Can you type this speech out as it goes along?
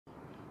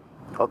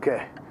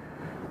Okay,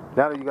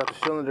 now that you got the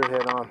cylinder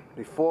head on,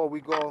 before we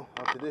go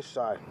onto this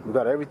side, we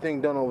got everything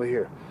done over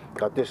here.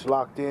 Got this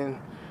locked in,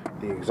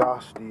 the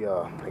exhaust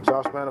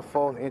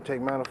manifold, the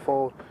intake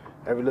manifold,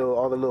 all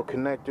the little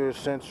connectors,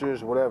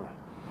 sensors, whatever.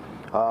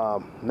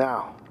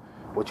 Now,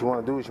 what you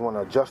want to do is you want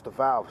to adjust the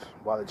valves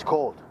while it's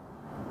cold.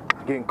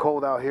 It's getting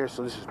cold out here,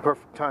 so this is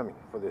perfect timing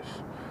for this.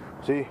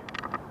 See?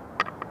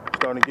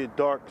 Starting to get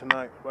dark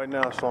tonight, right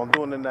now, so I'm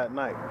doing it at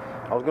night.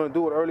 I was going to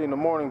do it early in the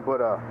morning,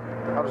 but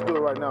I'll just do it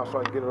right now so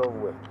I can get it over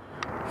with.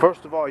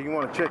 First of all, you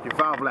want to check your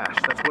valve lash.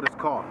 That's what it's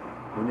called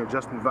when you're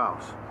adjusting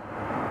valves.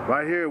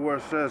 Right here where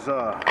it says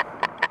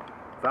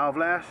valve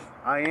lash,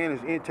 IN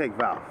is intake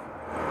valve.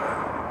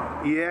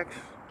 EX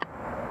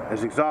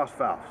is exhaust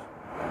valves.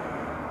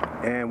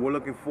 And we're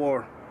looking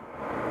for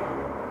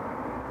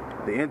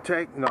the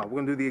intake. No,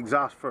 we're going to do the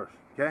exhaust first,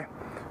 okay?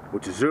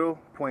 Which is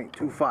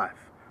 0.25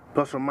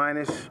 plus or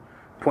minus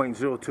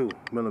 0.02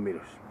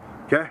 millimeters,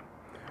 okay?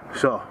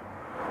 So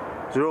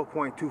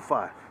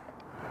 0.25.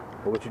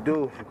 But what you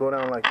do is you go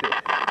down like this.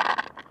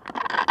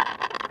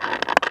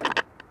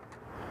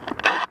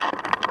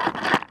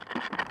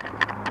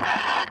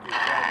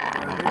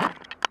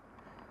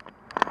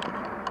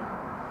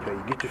 Okay,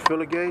 you get your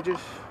filler gauges,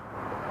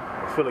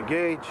 filler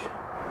gauge,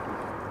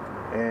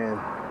 and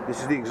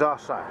this is the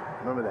exhaust side.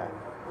 Remember that.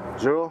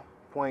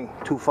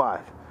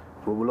 0.25 is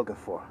what we're looking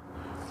for.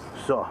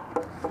 So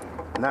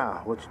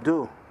now what you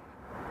do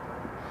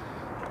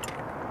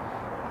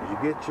is you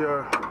get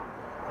your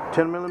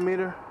 10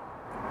 millimeter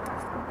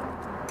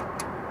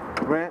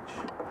wrench,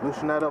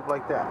 loosen that up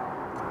like that,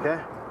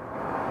 okay?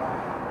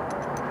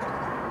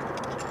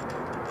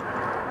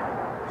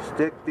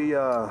 Stick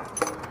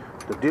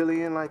the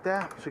dilly in like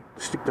that.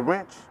 Stick the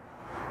wrench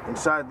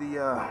inside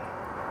the,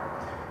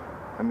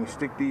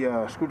 stick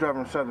the screwdriver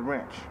inside the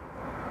wrench.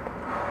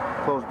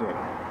 Closed in,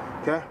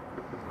 okay?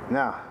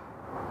 Now,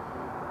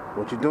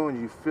 what you're doing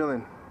is you're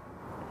feeling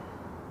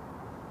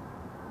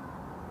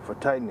for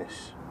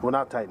tightness. Well,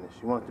 not tightness.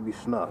 You want it to be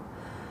snug.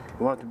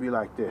 You want it to be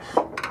like this.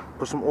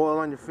 Put some oil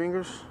on your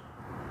fingers,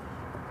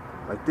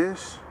 like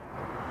this,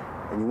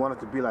 and you want it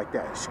to be like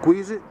that.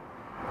 Squeeze it,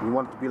 and you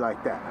want it to be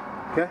like that,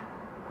 okay?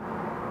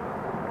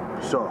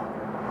 So,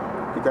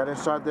 get that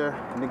inside there,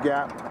 in the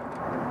gap.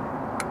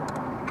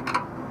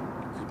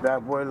 Get this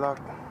bad boy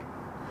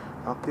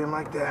locked in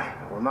like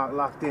that. Well, not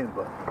locked in,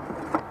 but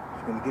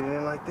you're gonna get it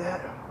in like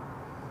that,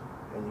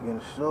 and you're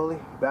gonna slowly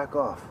back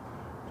off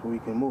so we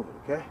can move it,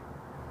 okay?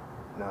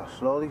 Now,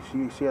 slowly,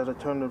 see as I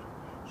turn the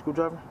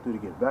screwdriver? Do it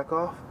again, back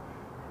off.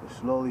 And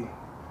slowly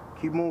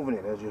keep moving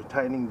it as you're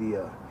tightening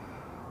the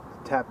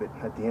tappet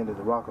at the end of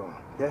the rocker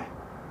arm, okay?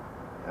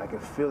 And I can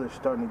feel it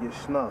starting to get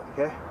snug,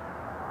 okay?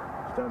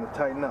 Starting to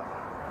tighten up.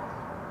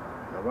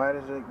 Now right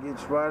as it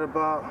gets right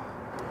about,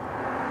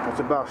 that's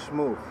about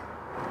smooth.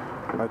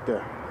 Right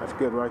there. That's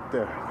good right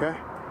there, okay?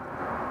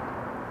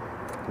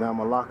 Now I'm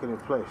gonna lock it in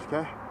place,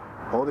 okay?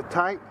 Hold it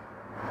tight.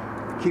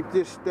 Keep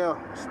this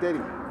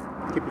steady.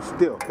 Keep it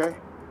still, okay?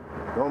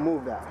 Don't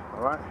move that,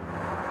 all right?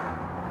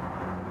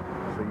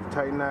 So you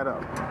tighten that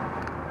up.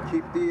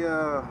 Keep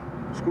the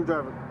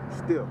screwdriver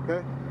still,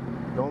 okay?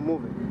 Don't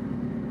move it.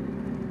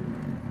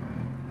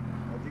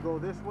 As you go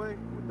this way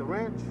with the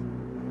wrench,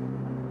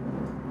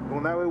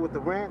 going that way with the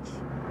wrench,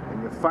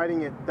 and you're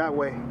fighting it that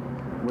way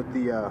with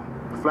the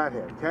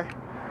flathead, okay?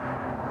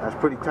 That's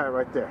pretty tight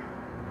right there.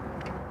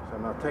 So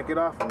now take it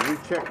off and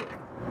recheck it.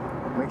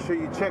 Make sure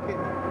you check it.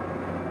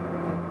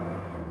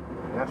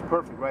 That's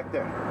perfect right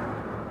there.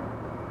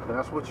 So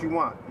that's what you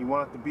want. You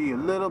want it to be a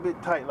little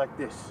bit tight like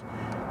this.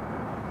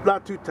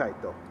 Not too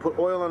tight though. Put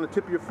oil on the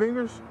tip of your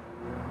fingers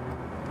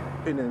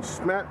and then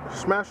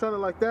smash on it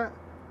like that.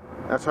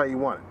 That's how you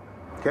want it.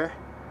 Okay?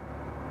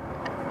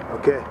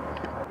 Okay.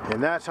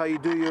 And that's how you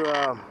do your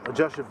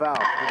adjust your valve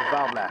with the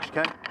valve lash,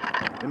 okay?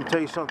 Let me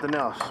tell you something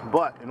else.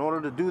 But in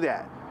order to do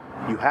that,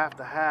 you have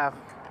to have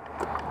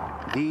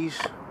these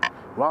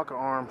rocker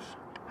arms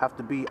have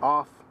to be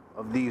off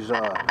of these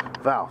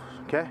valves,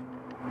 okay?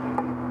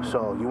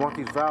 So you want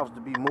these valves to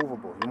be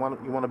movable. You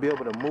want to be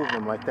able to move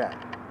them like that.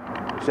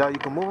 See how you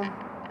can move them?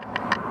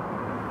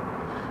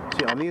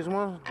 See, on these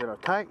ones that are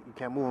tight, you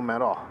can't move them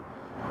at all.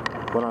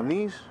 But on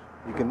these,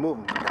 you can move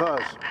them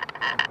because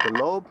the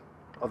lobe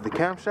of the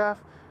camshaft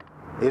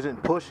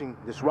isn't pushing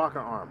this rocker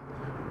arm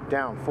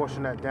down,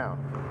 forcing that down.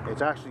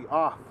 It's actually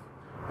off,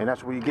 and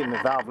that's where you're getting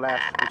the valve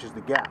lash, which is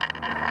the gap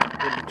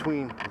in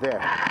between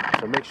there.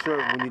 So make sure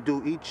when you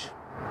do each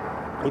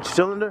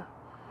cylinder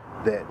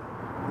that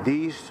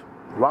these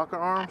rocker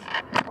arms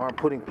aren't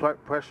putting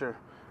pressure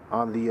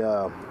on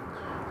the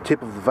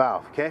tip of the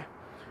valve, okay?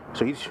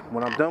 So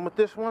when I'm done with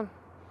this one,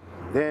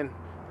 then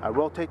I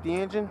rotate the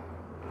engine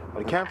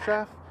or the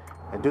camshaft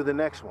and do the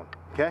next one,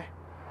 okay?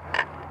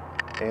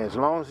 And as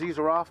long as these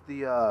are off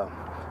the,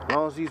 as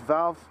long as these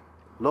valve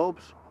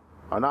lobes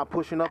are not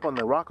pushing up on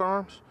the rocker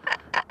arms,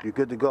 you're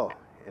good to go.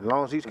 As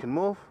long as these can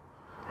move,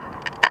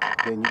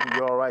 then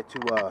you're all right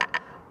to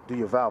do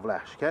your valve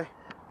lash, okay?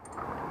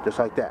 Just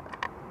like that.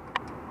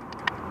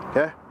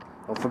 Okay?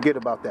 Don't forget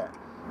about that.